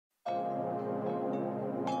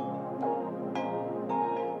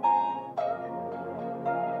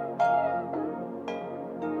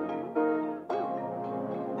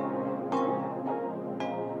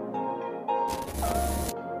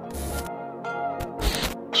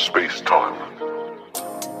Space time.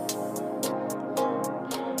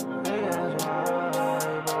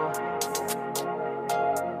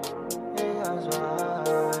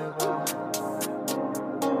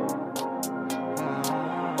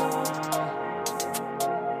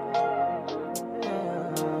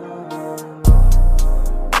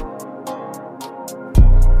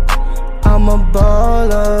 I'm a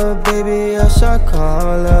baller, baby, a shot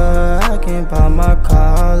caller. I can pop my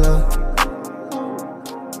collar.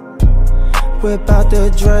 Whip out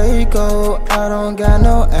the Draco, I don't got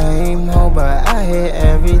no aim, ho, but I hit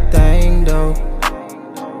everything though.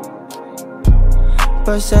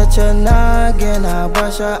 But set your noggin, I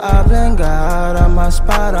bust your oblongata. My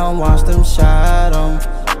spot on, watch them shot 'em.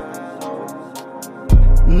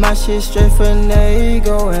 My shit straight for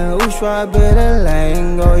Nego and Ushwa bit of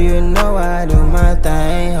lingo. You know I do my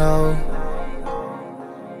thing, ho.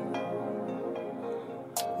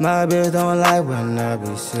 My bitch don't like when I be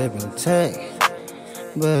sippin' tech,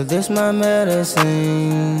 but this my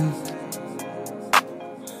medicine.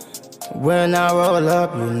 When I roll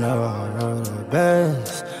up, you know I roll the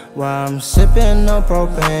best, while I'm sippin' no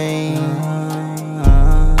propane.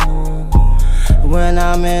 When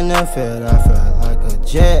I'm in the field, I feel like a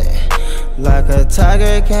jet, like a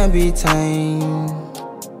tiger can't be tamed.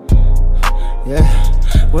 Yeah,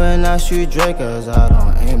 when I shoot Dracos, I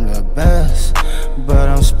don't aim the best, but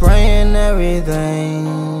I'm spraying everything.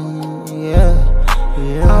 Yeah,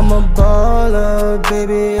 I'm a baller,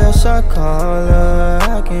 baby, a shot caller.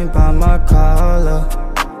 I can pop my collar.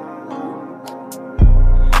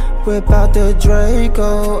 Whip out the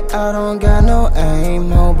Draco, I don't got no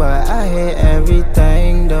aim, ho, but I hit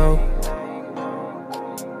everything though.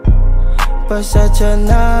 But set your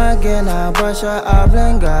noggin, I bust your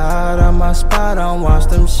oblongata. My spot on, watch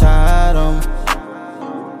them shot 'em.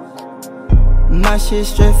 My shit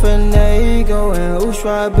straight for Nego and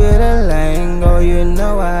Ushwa bit of lingo. You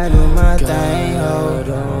know I do my thing, ho.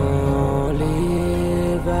 Don't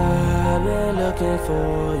leave, I've been looking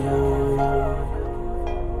for you.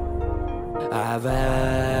 I'd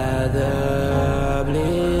rather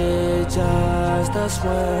bleed just to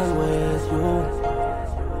swim with you.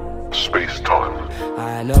 Space time.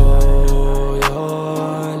 I know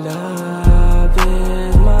your love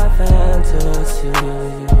is my fantasy,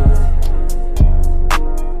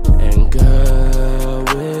 and girl,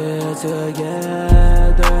 we're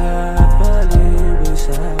together happily, we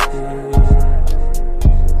happy.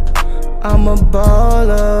 I'm a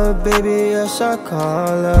baller, baby, a shot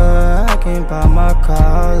caller. I can pop my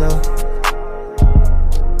collar.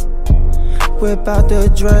 Whip out the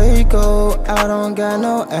Draco, I don't got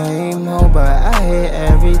no aim, ho, but I hit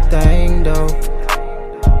everything though.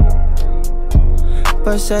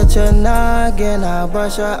 But set your noggin, I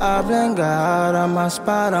bust your oblongata. My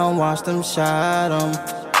spot on, watch them shot 'em.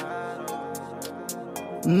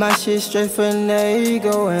 My shit straight for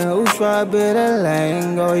Nego and Ushwa bit of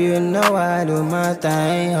lingo. You know I do my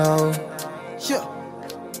thing, ho.